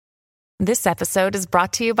This episode is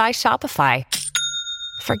brought to you by Shopify.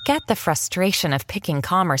 Forget the frustration of picking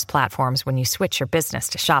commerce platforms when you switch your business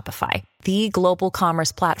to Shopify, the global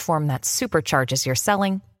commerce platform that supercharges your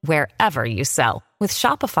selling wherever you sell. With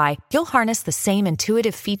Shopify, you'll harness the same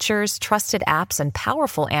intuitive features, trusted apps, and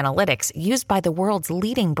powerful analytics used by the world's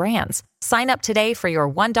leading brands. Sign up today for your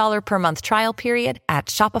 $1 per month trial period at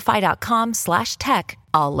shopify.com/tech,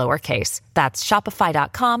 all lowercase. That's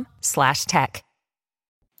shopify.com/tech.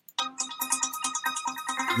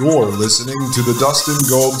 You're listening to the Dustin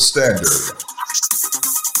Gold Standard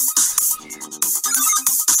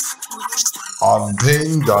on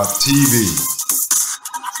Pain.tv.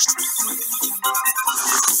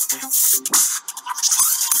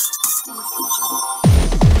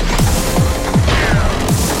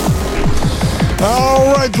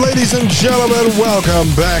 All right, ladies and gentlemen,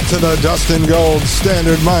 welcome back to the Dustin Gold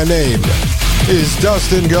Standard. My name is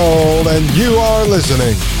Dustin Gold, and you are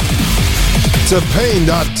listening to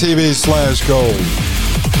Pain.tv/gold.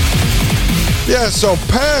 Yeah, so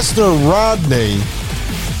Pastor Rodney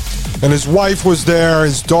and his wife was there,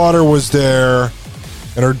 his daughter was there,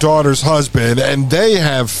 and her daughter's husband, and they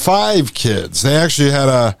have 5 kids. They actually had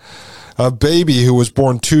a baby who was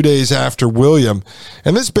born 2 days after William,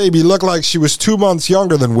 and this baby looked like she was 2 months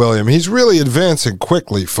younger than William. He's really advancing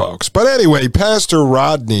quickly, folks. But anyway, Pastor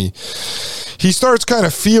Rodney, he starts kind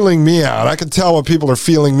of feeling me out. I can tell when people are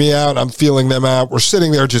feeling me out, I'm feeling them out. We're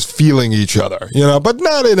sitting there just feeling each other, but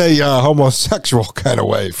not in a homosexual kind of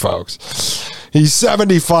way, folks. He's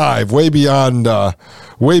 75, way beyond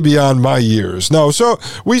my years. No, so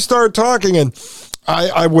we start talking, and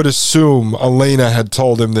I would assume Elena had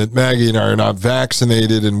told him that Maggie and I are not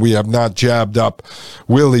vaccinated and we have not jabbed up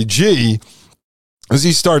Willie G. As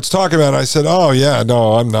he starts talking about it, I said, oh, yeah,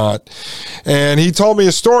 no, I'm not. And he told me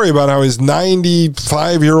a story about how his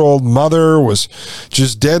 95-year-old mother was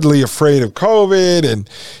just deadly afraid of COVID, and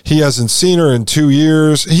he hasn't seen her in 2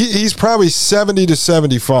 years. He's probably 70 to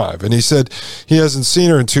 75, and he said he hasn't seen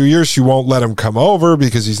her in 2 years. She won't let him come over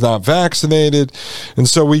because he's not vaccinated. And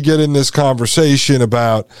so we get in this conversation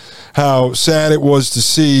about how sad it was to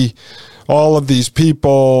see all of these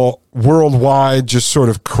people worldwide just sort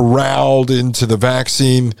of corralled into the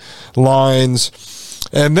vaccine lines.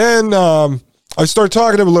 And then I started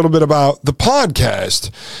talking to him a little bit about the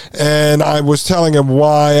podcast. And I was telling him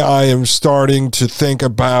why I am starting to think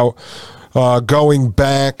about going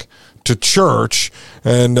back to church.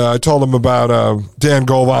 And I told him about Dan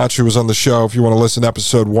Golvach, who was on the show. If you want to listen to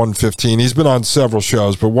episode 115, he's been on several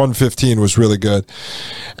shows, but 115 was really good.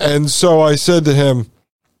 And so I said to him,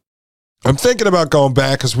 I'm thinking about going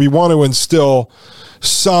back because we want to instill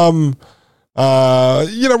some,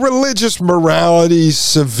 religious morality,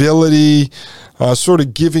 civility, sort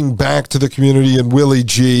of giving back to the community and Willie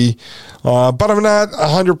G. But I'm not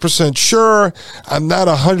 100% sure. I'm not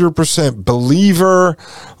 100% believer.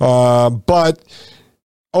 But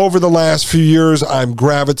over the last few years, I'm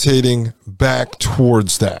gravitating back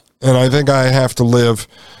towards that. And I think I have to live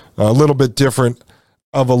a little bit different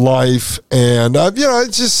of a life, and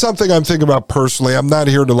it's just something I'm thinking about personally. I'm not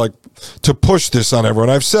here to push this on everyone.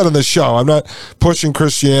 I've said on the show, I'm not pushing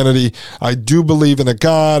Christianity. I do believe in a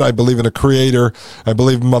God. I believe in a creator. I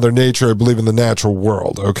believe in Mother Nature. I believe in the natural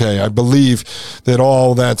world. Okay, I believe that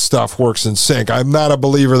all that stuff works in sync. I'm not a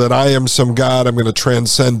believer that I am some God. I'm going to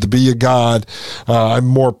transcend to be a God. I'm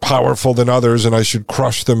more powerful than others, and I should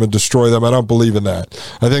crush them and destroy them. I don't believe in that.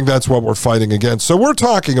 I think that's what we're fighting against. So we're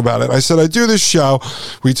talking about it. I said I do this show.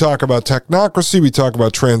 We talk about technocracy. We talk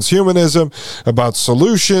about transhumanism, about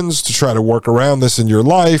solutions to try to work around this in your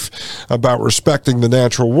life, about respecting the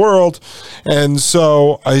natural world. And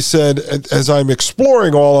so I said, as I'm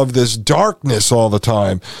exploring all of this darkness all the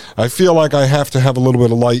time, I feel like I have to have a little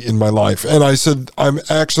bit of light in my life. And I said, I'm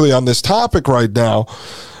actually on this topic right now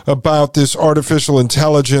about this artificial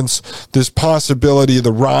intelligence, this possibility of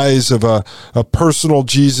the rise of a personal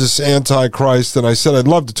Jesus Antichrist. And I said, I'd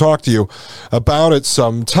love to talk to you about it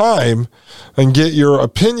sometime and get your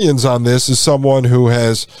opinions on this as someone who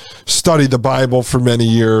has studied the Bible for many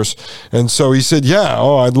years. And so he said,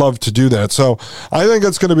 I'd love to do that. So I think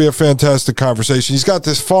it's going to be a fantastic conversation. He's got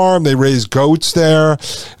this farm. They raise goats there.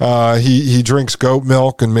 He drinks goat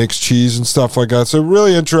milk and makes cheese and stuff like that. So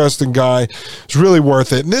really interesting guy. It's really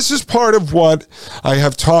worth it. And this is part of what I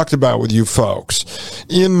have talked about with you folks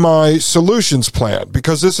in my solutions plan,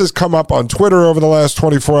 because this has come up on Twitter over the last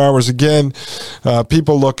 24 hours again,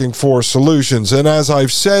 people looking for solutions. And as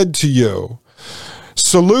I've said to you,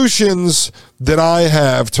 solutions that I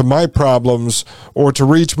have to my problems or to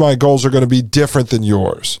reach my goals are going to be different than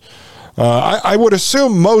yours. I would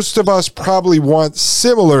assume most of us probably want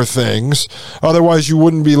similar things. Otherwise, you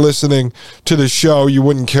wouldn't be listening to the show. You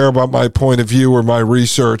wouldn't care about my point of view or my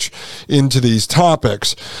research into these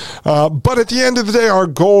topics. But at the end of the day, our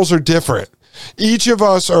goals are different. Each of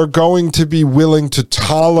us are going to be willing to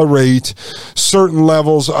tolerate certain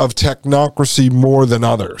levels of technocracy more than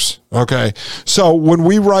others. Okay. So when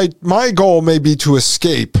we write, my goal may be to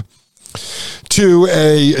escape to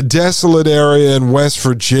a desolate area in West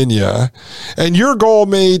Virginia, and your goal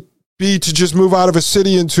may be to just move out of a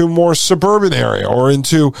city into a more suburban area or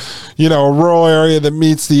into, a rural area that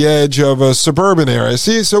meets the edge of a suburban area.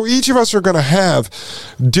 See, so each of us are going to have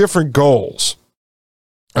different goals.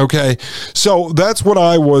 Okay, so that's what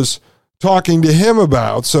I was talking to him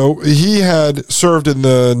about. So he had served in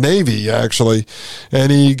the Navy, actually,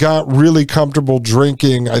 and he got really comfortable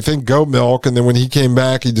drinking, I think, goat milk. And then when he came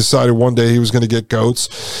back, he decided one day he was going to get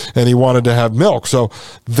goats and he wanted to have milk. So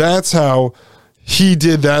that's how he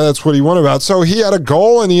did that. That's what he went about. So he had a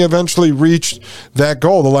goal and he eventually reached that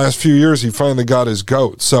goal. The last few years, he finally got his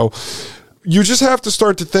goat. So you just have to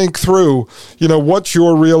start to think through, what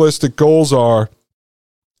your realistic goals are,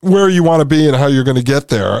 where you want to be and how you're going to get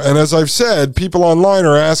there. And as I've said, people online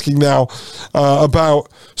are asking now about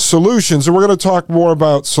solutions, and we're going to talk more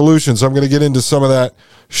about solutions. I'm going to get into some of that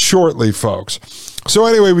shortly, folks. So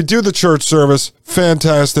anyway, we do the church service.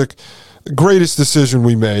 Fantastic. Greatest decision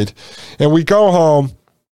we made. And we go home.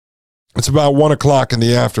 It's about 1 o'clock in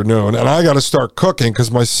the afternoon, and I got to start cooking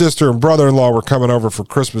because my sister and brother-in-law were coming over for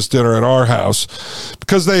Christmas dinner at our house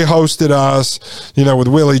because they hosted us, with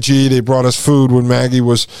Willie G. They brought us food when Maggie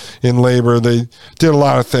was in labor. They did a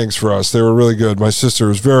lot of things for us. They were really good. My sister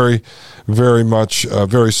was very, very much a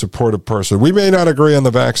very supportive person. We may not agree on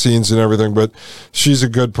the vaccines and everything, but she's a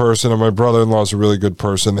good person, and my brother-in-law is a really good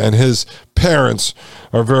person, and his parents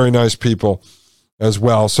are very nice people as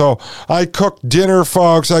well. So I cooked dinner,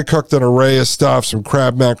 folks. I cooked an array of stuff, some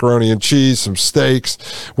crab macaroni and cheese, some steaks.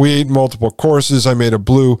 We ate multiple courses. I made a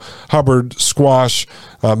blue Hubbard squash,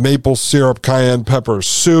 maple syrup, cayenne pepper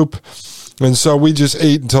soup. And so we just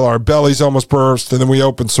ate until our bellies almost burst. And then we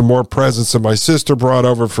opened some more presents that my sister brought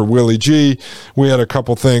over for Willie G. We had a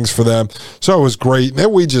couple things for them. So it was great. And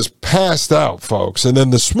then we just passed out, folks. And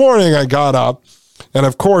then this morning I got up. And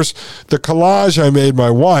of course, the collage I made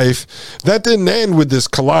my wife, that didn't end with this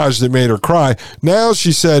collage that made her cry. Now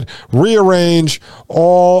she said, rearrange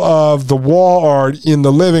all of the wall art in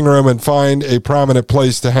the living room and find a prominent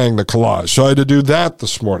place to hang the collage. So I had to do that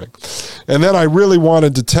this morning. And then I really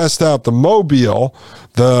wanted to test out the mobile,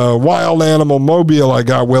 the wild animal mobile I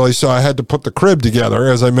got, Willie. So I had to put the crib together,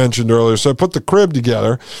 as I mentioned earlier. So I put the crib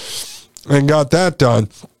together and got that done.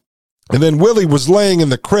 And then Willie was laying in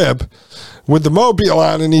the crib with the mobile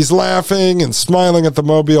on, and he's laughing and smiling at the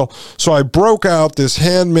mobile. So I broke out this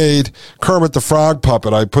handmade Kermit the Frog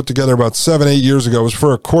puppet I put together about 7-8 years ago. It was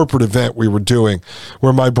for a corporate event we were doing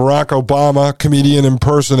where my Barack Obama comedian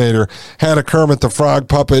impersonator had a Kermit the Frog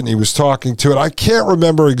puppet, and he was talking to it. I can't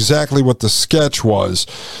remember exactly what the sketch was,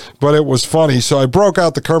 but it was funny. So I broke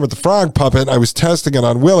out the Kermit the Frog puppet, and I was testing it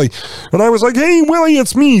on Willie. And I was like, "Hey, Willie,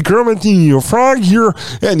 it's me, Kermit the Frog here."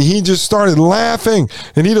 And he just started laughing,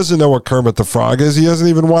 and he doesn't know what Kermit the Frog is. He hasn't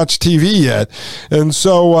even watched TV yet. And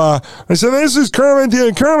so I said, "This is Kermit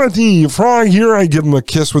the Frog here." I give him a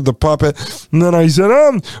kiss with the puppet. And then I said,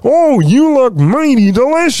 "Oh, you look mighty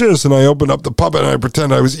delicious." And I opened up the puppet and I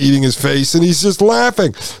pretend I was eating his face, and he's just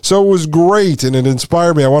laughing. So it was great, and it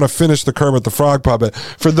inspired me. I want to finish the Kermit the Frog puppet.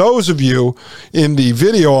 For those of you in the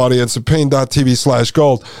video audience at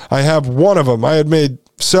Paine.tv/gold, I have one of them. I had made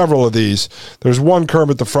several of these. There's one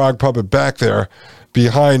Kermit the Frog puppet back there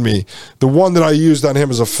behind me. The one that I used on him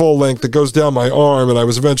is a full length that goes down my arm, and I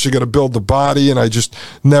was eventually going to build the body, and I just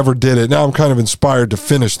never did it. Now I'm kind of inspired to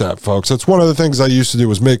finish that, folks. That's one of the things I used to do,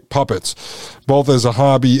 was make puppets, both as a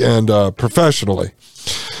hobby and professionally.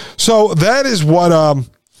 So that is what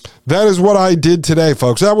I did today,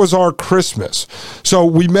 folks. That was our Christmas. So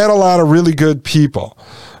we met a lot of really good people,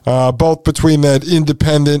 both between that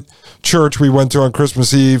independent church we went to on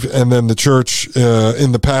Christmas Eve and then the church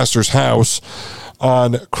in the pastor's house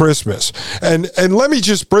on Christmas. And let me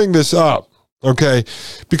just bring this up, okay,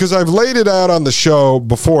 because I've laid it out on the show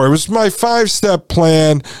before. It was my 5-step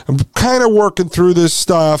plan. I'm kind of working through this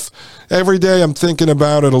stuff. Every day I'm thinking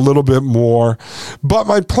about it a little bit more. But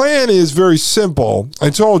my plan is very simple.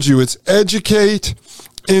 I told you it's educate,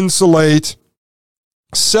 insulate,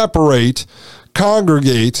 separate,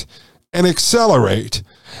 congregate, and accelerate.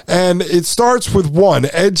 And it starts with one,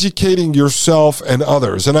 educating yourself and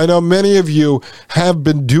others. And I know many of you have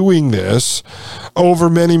been doing this over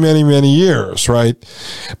many, many, many years, right?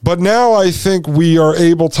 But now I think we are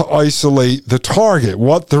able to isolate the target,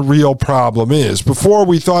 what the real problem is. Before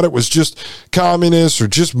we thought it was just communists or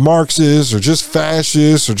just Marxists or just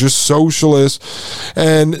fascists or just socialists.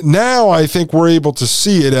 And now I think we're able to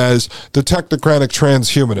see it as the technocratic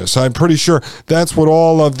transhumanists. I'm pretty sure that's what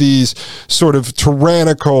all of these sort of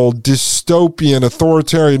tyrannical, dystopian,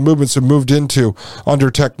 authoritarian movements have moved into under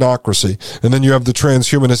technocracy. And then you have the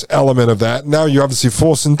transhumanist element of that. Now you obviously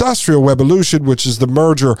false industrial revolution, which is the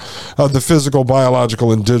merger of the physical,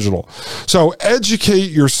 biological, and digital. So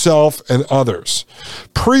educate yourself and others.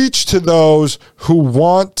 Preach to those who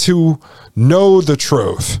want to know the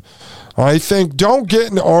truth. I think don't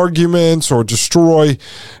get in arguments or destroy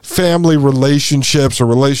family relationships or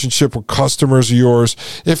relationship with customers of yours.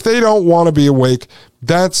 If they don't want to be awake,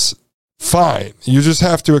 that's fine. You just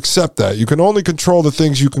have to accept that. You can only control the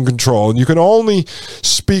things you can control, and you can only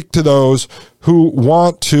speak to those who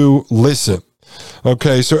want to listen.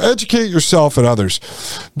 Okay, so educate yourself and others.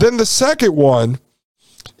 Then the second one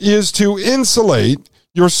is to insulate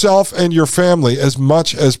yourself and your family as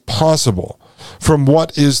much as possible from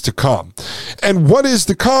what is to come. And what is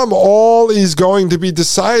to come all is going to be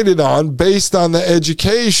decided on based on the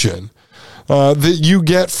education that you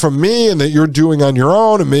get from me and that you're doing on your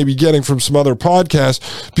own and maybe getting from some other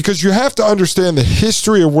podcasts, because you have to understand the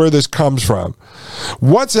history of where this comes from,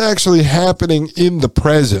 what's actually happening in the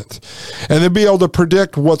present, and then be able to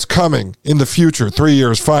predict what's coming in the future, 3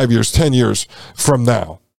 years, 5 years, 10 years from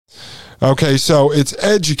now. Okay, so it's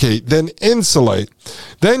educate, then insulate.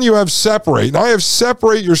 Then you have separate. And I have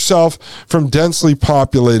separate yourself from densely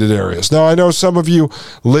populated areas. Now, I know some of you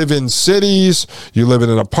live in cities, you live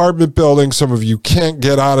in an apartment building, some of you can't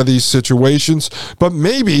get out of these situations, but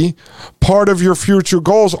maybe part of your future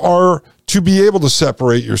goals are to be able to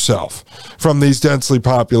separate yourself from these densely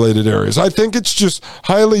populated areas. I think it's just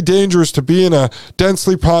highly dangerous to be in a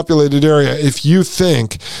densely populated area if you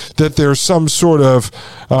think that there's some sort of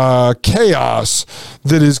chaos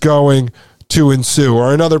that is going to ensue,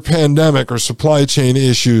 or another pandemic or supply chain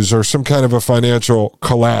issues or some kind of a financial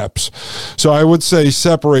collapse. So I would say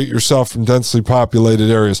separate yourself from densely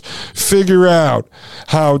populated areas. Figure out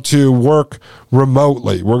how to work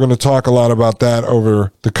remotely. We're going to talk a lot about that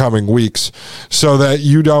over the coming weeks so that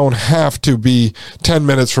you don't have to be 10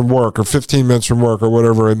 minutes from work or 15 minutes from work or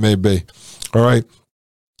whatever it may be. All right.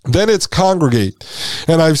 Then it's congregate.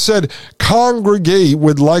 And I've said congregate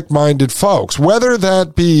with like-minded folks, whether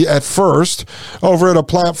that be at first over at a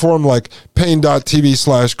platform like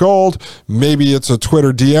Paine.tv/gold. Maybe it's a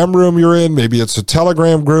Twitter DM room you're in. Maybe it's a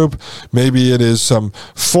Telegram group. Maybe it is some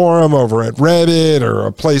forum over at Reddit or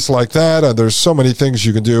a place like that. There's so many things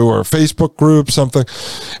you can do, or a Facebook group, something.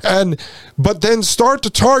 But then start to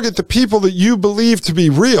target the people that you believe to be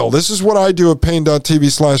real. This is what I do at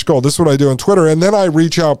Paine.tv/gold. This is what I do on Twitter. And then I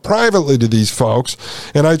reach out privately to these folks,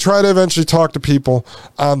 and I try to eventually talk to people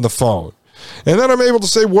on the phone. And then I'm able to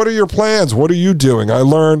say, what are your plans? What are you doing? I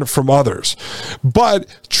learn from others. But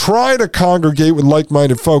try to congregate with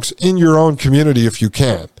like-minded folks in your own community if you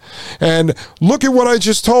can. And look at what I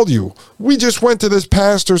just told you. We just went to this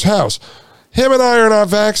pastor's house. Him and I are not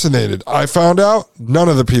vaccinated. I found out none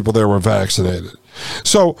of the people there were vaccinated.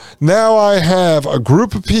 So now I have a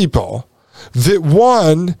group of people that,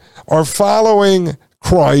 one, are following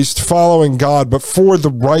Christ, following God, but for the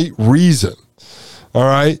right reason. All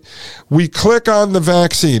right. We click on the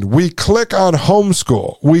vaccine. We click on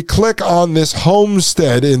homeschool. We click on this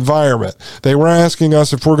homestead environment. They were asking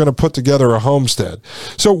us if we're going to put together a homestead.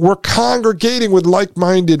 So we're congregating with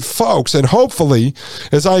like-minded folks. And hopefully,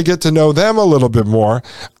 as I get to know them a little bit more,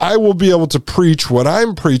 I will be able to preach what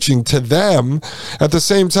I'm preaching to them at the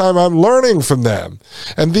same time I'm learning from them.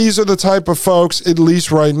 And these are the type of folks, at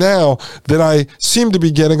least right now, that I seem to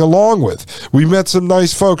be getting along with. We met some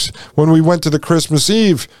nice folks when we went to the Christmas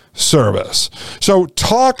Eve service. So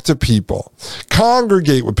talk to people,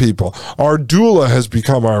 congregate with people. Our doula has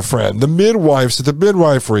become our friend. The midwives at the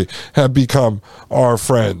midwifery have become our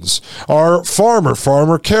friends. Our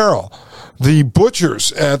Farmer Carol, the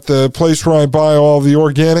butchers at the place where I buy all the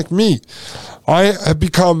organic meat. I have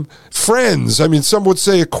become friends. I mean, some would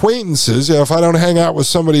say acquaintances. If I don't hang out with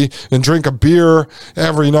somebody and drink a beer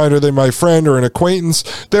every night, are they my friend or an acquaintance?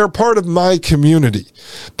 They're part of my community.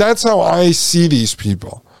 That's how I see these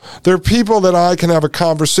people. They're people that I can have a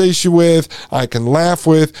conversation with, I can laugh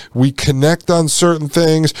with, we connect on certain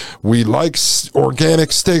things, we like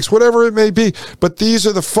organic steaks, whatever it may be. But these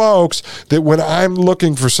are the folks that when I'm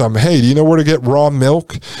looking for some, hey, do you know where to get raw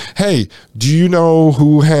milk? Hey, do you know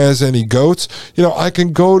who has any goats? You know, I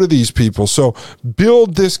can go to these people. So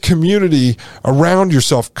build this community around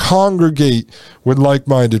yourself, congregate with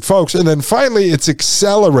like-minded folks. And then finally, it's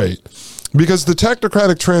accelerate. Because the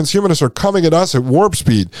technocratic transhumanists are coming at us at warp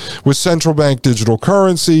speed with central bank digital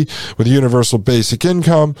currency, with universal basic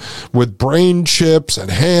income, with brain chips and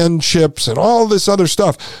hand chips and all this other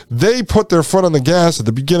stuff. They put their foot on the gas at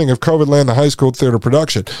the beginning of COVID Land, the high school theater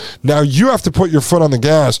production. Now you have to put your foot on the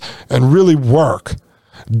gas and really work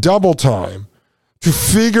double time to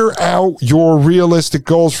figure out your realistic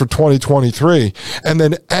goals for 2023 and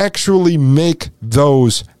then actually make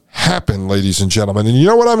those happen, ladies and gentlemen. And you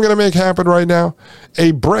know what I'm going to make happen right now?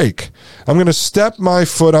 A break. I'm going to step my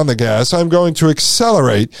foot on the gas. I'm going to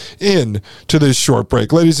accelerate into this short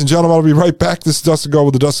break. Ladies and gentlemen, I'll be right back. This is Dustin Gold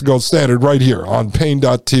with the Dustin Gold Standard right here on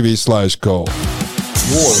Paine.tv/gold.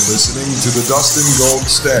 You're listening to the Dustin Gold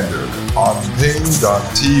Standard on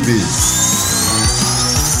Paine.tv.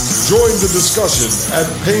 Join the discussion at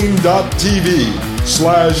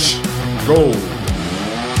Paine.tv/gold.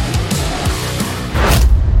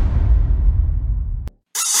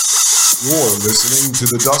 You're listening to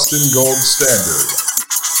the Dustin Gold Standard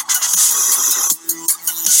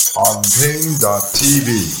on Paine.tv.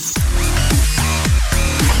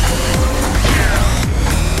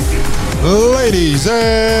 Ladies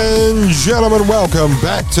and gentlemen, welcome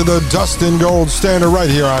back to the Dustin Gold Standard right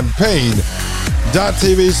here on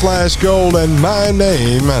Paine.tv/gold. And my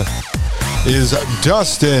name is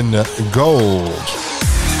Dustin Gold.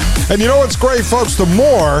 And you know what's great, folks? The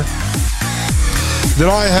more that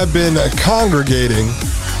I have been congregating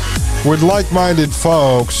with like-minded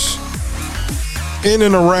folks in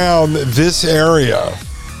and around this area,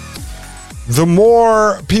 the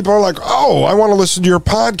more people are like, oh, I want to listen to your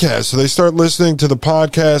podcast. So they start listening to the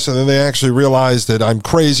podcast, and then they actually realize that I'm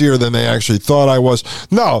crazier than they actually thought I was.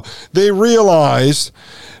 No, they realized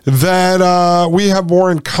that we have more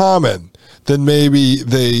in common than maybe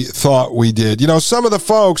they thought we did. You know, some of the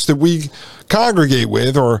folks that we congregate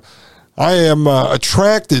with, or I am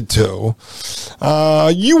attracted to,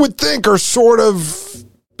 you would think are sort of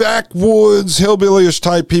backwoods, hillbilly-ish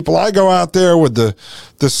type people. I go out there with the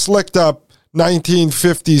slicked up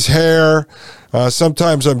 1950s hair.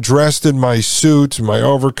 Sometimes I'm dressed in my suit and my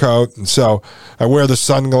overcoat, and so I wear the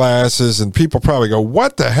sunglasses, and people probably go,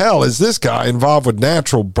 what the hell is this guy involved with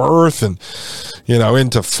natural birth and, you know,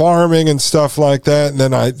 into farming and stuff like that? And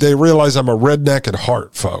then they realize I'm a redneck at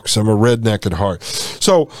heart, folks. I'm a redneck at heart.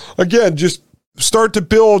 So, again, just start to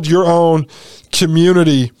build your own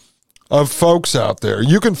community of folks out there.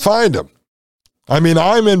 You can find them. I mean,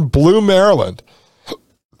 I'm in Blue, Maryland,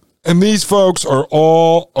 and these folks are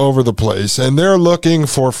all over the place, and they're looking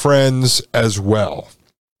for friends as well.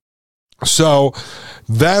 So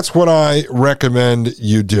that's what I recommend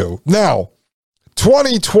you do. Now,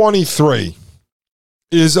 2023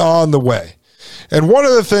 is on the way. And one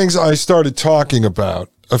of the things I started talking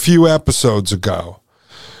about a few episodes ago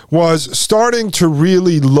was starting to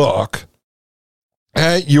really look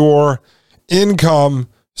at your income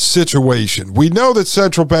situation. We know that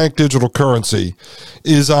central bank digital currency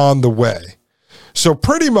is on the way. So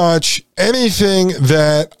pretty much anything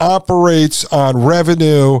that operates on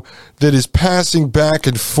revenue that is passing back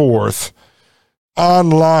and forth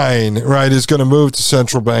online, right, is going to move to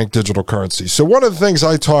central bank digital currency. So one of the things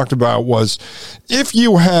I talked about was if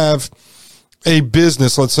you have a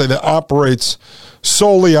business, let's say, that operates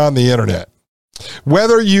solely on the internet,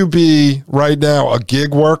 whether you be right now a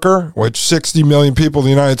gig worker, which 60 million people in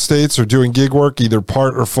the United States are doing gig work, either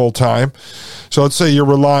part or full time. So let's say you're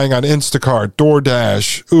relying on Instacart,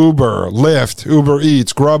 DoorDash, Uber, Lyft, Uber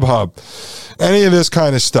Eats, Grubhub, any of this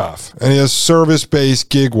kind of stuff, any of this service-based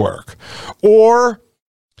gig work. Or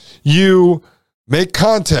you make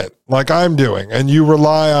content like I'm doing, and you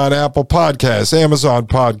rely on Apple Podcasts, Amazon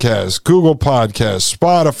Podcasts, Google Podcasts,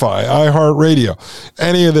 Spotify, iHeartRadio,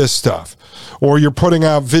 any of this stuff. Or you're putting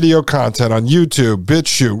out video content on YouTube,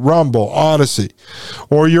 BitChute, Rumble, Odyssey.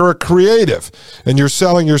 Or you're a creative and you're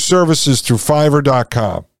selling your services through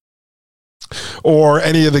Fiverr.com. Or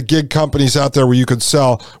any of the gig companies out there where you could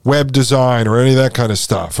sell web design or any of that kind of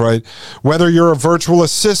stuff, right? Whether you're a virtual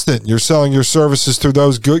assistant, you're selling your services through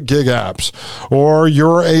those gig apps. Or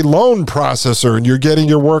you're a loan processor and you're getting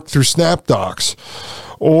your work through SnapDocs.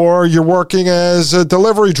 Or you're working as a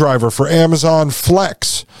delivery driver for Amazon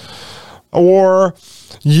Flex. Or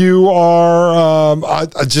you are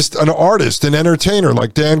just an artist, an entertainer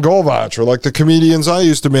like Dan Golvach or like the comedians I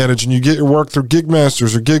used to manage, and you get your work through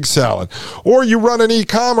Gigmasters or Gig Salad, or you run an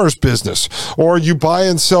e-commerce business, or you buy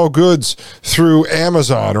and sell goods through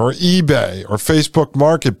Amazon or eBay or Facebook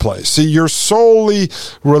Marketplace. See, you're solely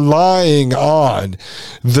relying on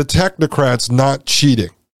the technocrats not cheating.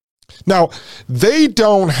 Now, they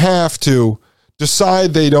don't have to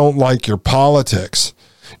decide they don't like your politics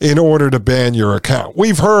in order to ban your account.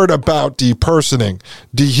 We've heard about depersoning,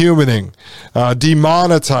 dehumaning,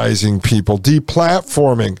 demonetizing people,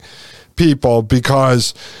 deplatforming people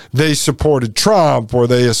because they supported Trump or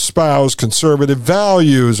they espoused conservative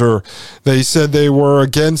values or they said they were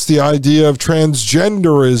against the idea of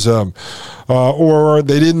transgenderism or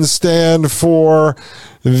they didn't stand for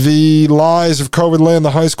the lies of COVID land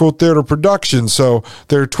the high school theater production. So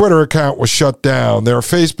their Twitter account was shut down. Their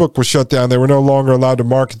Facebook was shut down. They were no longer allowed to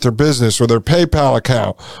market their business or their PayPal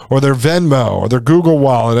account or their Venmo or their Google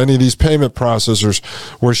Wallet. Any of these payment processors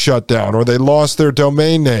were shut down, or they lost their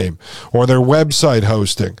domain name or their website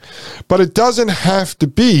hosting. But it doesn't have to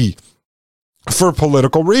be for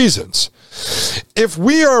political reasons. If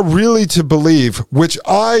we are really to believe, which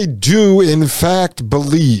I do in fact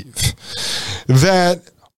believe, that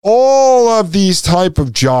all of these type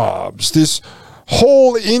of jobs, this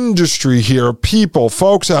whole industry here, people,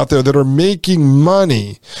 folks out there that are making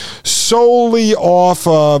money solely off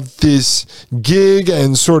of this gig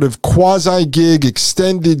and sort of quasi-gig,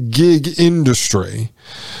 extended gig industry,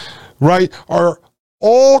 right, are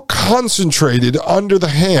all concentrated under the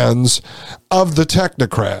hands of the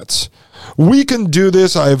technocrats. We can do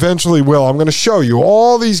this. I eventually will. I'm going to show you.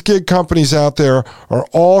 All these gig companies out there are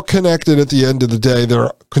all connected at the end of the day.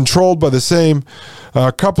 They're controlled by the same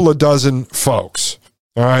couple of dozen folks.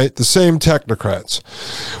 All right? The same technocrats.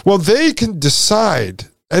 Well, they can decide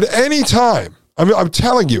at any time. I'm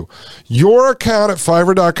telling you, your account at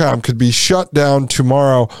Fiverr.com could be shut down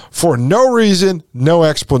tomorrow for no reason, no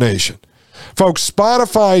explanation. Folks,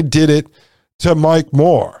 Spotify did it to Mike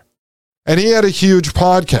Moore. And he had a huge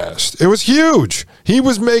podcast. It was huge. He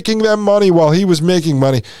was making them money while he was making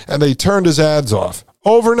money, and they turned his ads off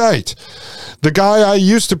overnight. The guy I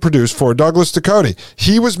used to produce for, Douglas Ducote,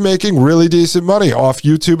 he was making really decent money off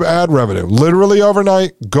YouTube ad revenue. Literally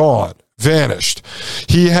overnight, gone, vanished.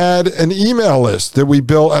 He had an email list that we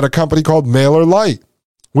built at a company called MailerLite.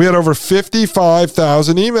 We had over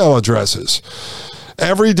 55,000 email addresses.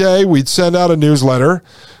 Every day, we'd send out a newsletter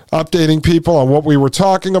updating people on what we were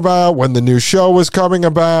talking about, when the new show was coming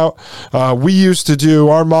about. We used to do,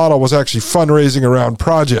 our model was actually fundraising around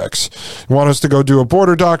projects. You want us to go do a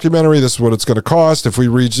border documentary? This is what it's going to cost. If we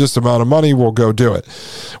reach this amount of money, we'll go do it.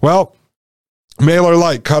 Well,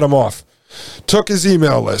 MailerLite cut him off. Took his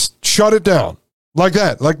email list, shut it down. Like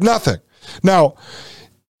that, like nothing. Now,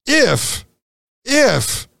 if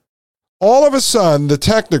all of a sudden, the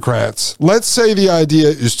technocrats, let's say the idea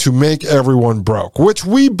is to make everyone broke, which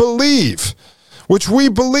we believe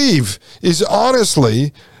is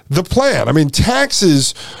honestly the plan. I mean,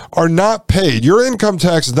 taxes are not paid. Your income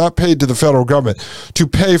tax is not paid to the federal government to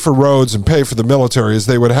pay for roads and pay for the military as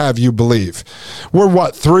they would have you believe. We're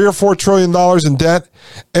what, $3 or $4 trillion in debt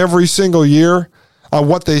every single year on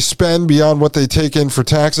what they spend beyond what they take in for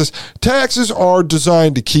taxes. Taxes are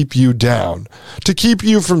designed to keep you down, to keep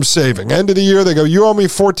you from saving. End of the year, they go, you owe me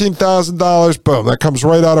 $14,000. Boom, that comes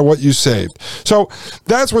right out of what you saved. So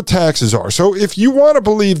that's what taxes are. So if you want to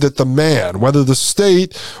believe that the man, whether the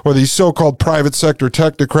state or these so-called private sector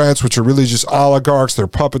technocrats, which are really just oligarchs, they're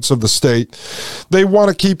puppets of the state, they want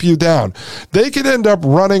to keep you down. They could end up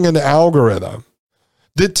running an algorithm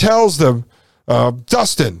that tells them,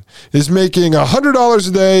 Dustin is making $100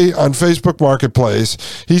 a day on Facebook Marketplace.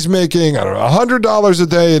 He's making, $100 a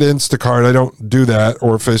day at Instacart. I don't do that,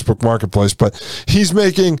 or Facebook Marketplace, but he's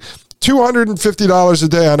making $250 a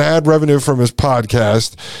day on ad revenue from his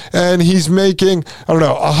podcast, and he's making,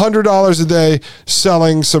 $100 a day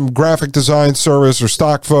selling some graphic design service or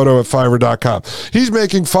stock photo at Fiverr.com. He's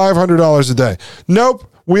making $500 a day. Nope.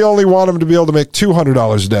 We only want them to be able to make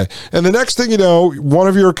 $200 a day. And the next thing you know, one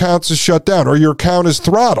of your accounts is shut down or your account is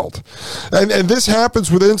throttled. And this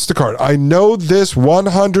happens with Instacart. I know this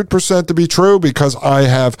 100% to be true because I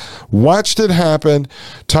have watched it happen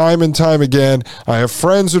time and time again. I have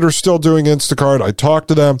friends that are still doing Instacart. I talk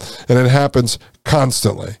to them, and it happens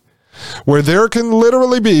constantly. Where there can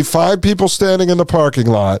literally be 5 people standing in the parking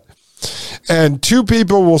lot, and 2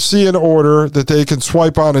 people will see an order that they can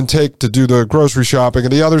swipe on and take to do the grocery shopping,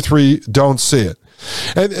 and the other 3 don't see it.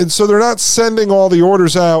 And so they're not sending all the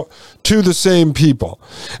orders out to the same people.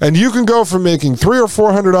 And you can go from making $300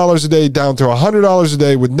 or $400 a day down to $100 a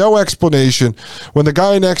day with no explanation when the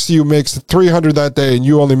guy next to you makes $300 that day and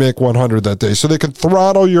you only make $100 that day. So they can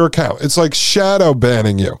throttle your account. It's like shadow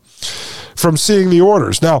banning you from seeing the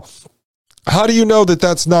orders. Now, how do you know that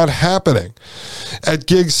that's not happening at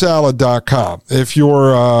gigsalad.com? If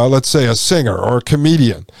you're, let's say, a singer or a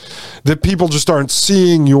comedian, that people just aren't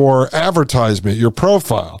seeing your advertisement, your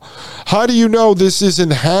profile. How do you know this isn't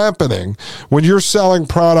happening when you're selling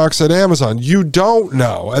products at Amazon? You don't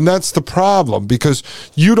know, and that's the problem, because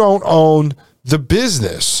you don't own the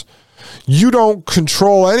business. You don't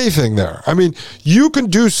control anything there. I mean, you can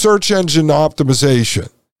do search engine optimization.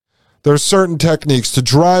 There are certain techniques to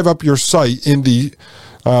drive up your site in the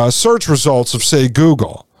search results of, say,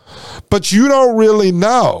 Google. But you don't really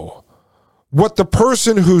know what the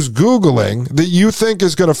person who's Googling that you think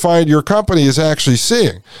is going to find your company is actually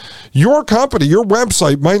seeing. Your company, your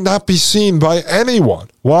website might not be seen by anyone.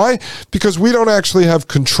 Why? Because we don't actually have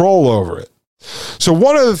control over it. So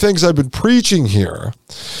one of the things I've been preaching here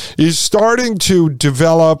is starting to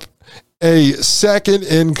develop a second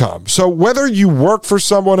income. So whether you work for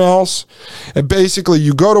someone else and basically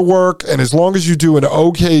you go to work and as long as you do an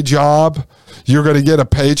okay job, you're going to get a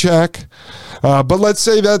paycheck. But let's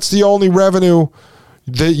say that's the only revenue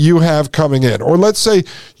that you have coming in. Or let's say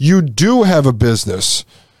you do have a business.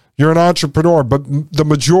 You're an entrepreneur, but the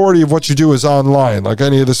majority of what you do is online, like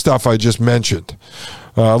any of the stuff I just mentioned.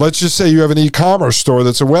 Let's just say you have an e-commerce store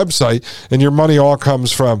that's a website and your money all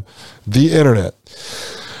comes from the internet.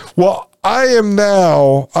 Well, I am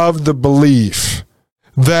now of the belief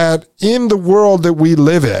that in the world that we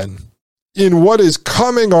live in what is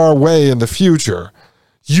coming our way in the future,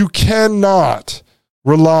 you cannot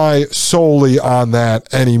rely solely on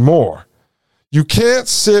that anymore. You can't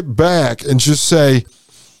sit back and just say,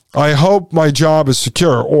 I hope my job is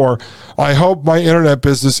secure, or I hope my internet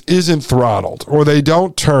business isn't throttled, or they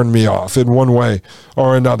don't turn me off in one way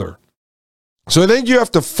or another. So I think you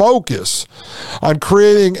have to focus on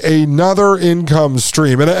creating another income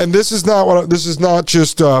stream, and this is not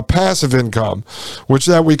just passive income, which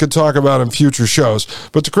that we could talk about in future shows,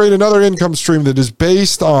 but to create another income stream that is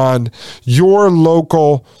based on your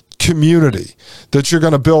local community that you're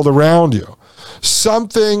going to build around you,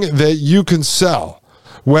 something that you can sell,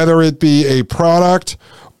 whether it be a product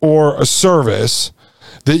or a service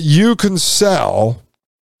that you can sell,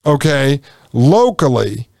 okay,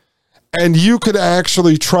 locally. And you could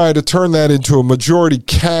actually try to turn that into a majority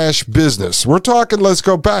cash business. We're talking, let's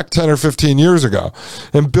go back 10 or 15 years ago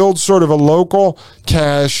and build sort of a local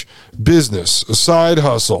cash business, a side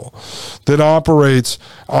hustle that operates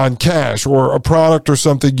on cash or a product or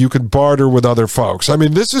something you can barter with other folks. I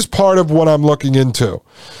mean, this is part of what I'm looking into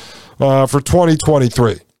for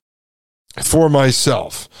 2023 for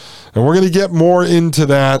myself. And we're going to get more into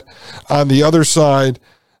that on the other side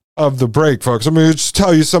of the break, folks. I'm going to just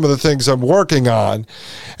tell you some of the things I'm working on.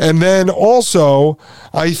 And then also,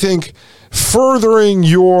 I think furthering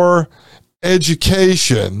your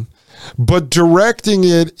education, but directing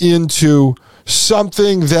it into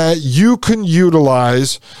something that you can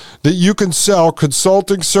utilize, that you can sell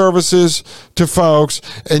consulting services to folks,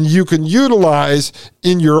 and you can utilize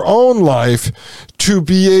in your own life to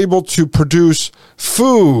be able to produce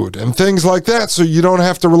food and things like that, so you don't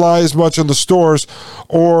have to rely as much on the stores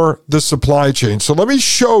or the supply chain. So let me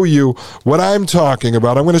show you what I'm talking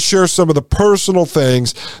about. I'm going to share some of the personal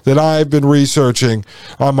things that I've been researching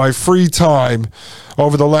on my free time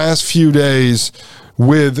over the last few days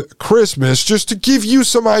with Christmas, just to give you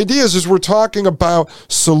some ideas as we're talking about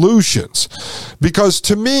solutions. Because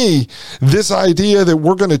to me, this idea that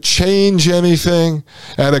we're going to change anything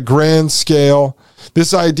at a grand scale,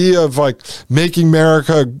 this idea of like making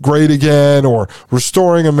America great again or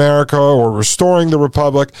restoring America or restoring the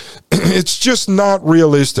Republic, it's just not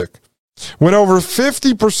realistic. When over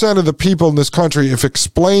 50% of the people in this country, if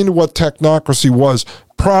explained what technocracy was,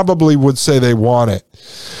 probably would say they want it.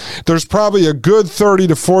 There's probably a good 30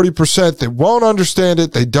 to 40% that won't understand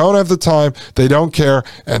it. They don't have the time. They don't care.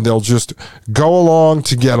 And they'll just go along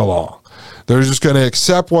to get along. They're just going to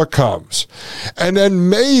accept what comes. And then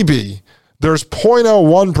maybe there's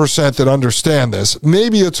 0.01% that understand this.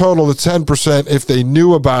 Maybe a total of 10%, if they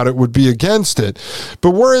knew about it, would be against it.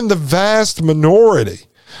 But we're in the vast minority.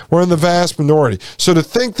 We're in the vast minority. So to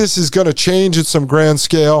think this is going to change at some grand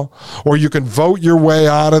scale, or you can vote your way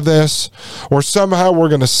out of this, or somehow we're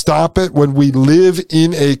going to stop it when we live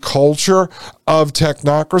in a culture of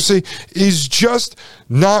technocracy, is just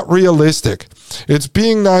not realistic. It's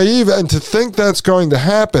being naive, and to think that's going to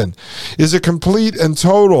happen is a complete and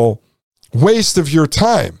total waste of your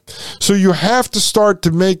time. So you have to start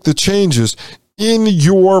to make the changes in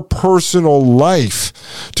your personal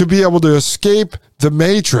life to be able to escape the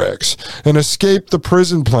matrix and escape the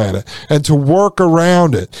prison planet and to work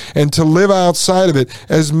around it and to live outside of it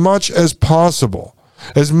as much as possible,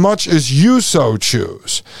 as much as you so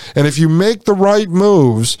choose. And if you make the right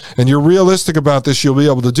moves and you're realistic about this, you'll be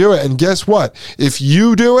able to do it. And guess what? If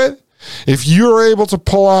you do it, if you're able to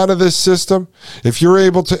pull out of this system, if you're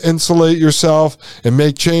able to insulate yourself and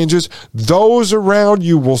make changes, those around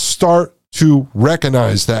you will start to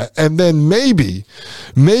recognize that. And then maybe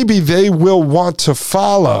they will want to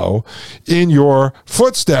follow in your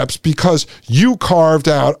footsteps because you carved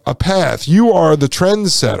out a path. You are the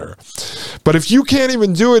trendsetter. But if you can't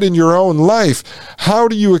even do it in your own life, how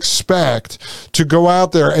do you expect to go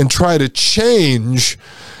out there and try to change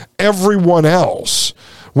everyone else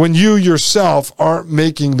when you yourself aren't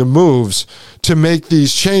making the moves to make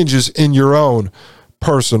these changes in your own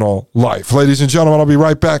personal life? Ladies and gentlemen, I'll be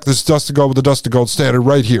right back. This is Dustin Gold with the Dustin Gold Standard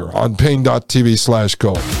right here on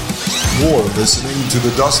Pain.tv/gold. You're listening to the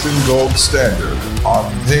Dustin Gold Standard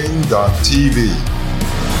on Pain.tv.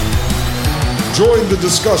 Join the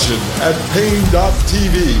discussion at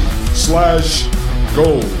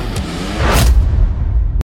Pain.tv/gold.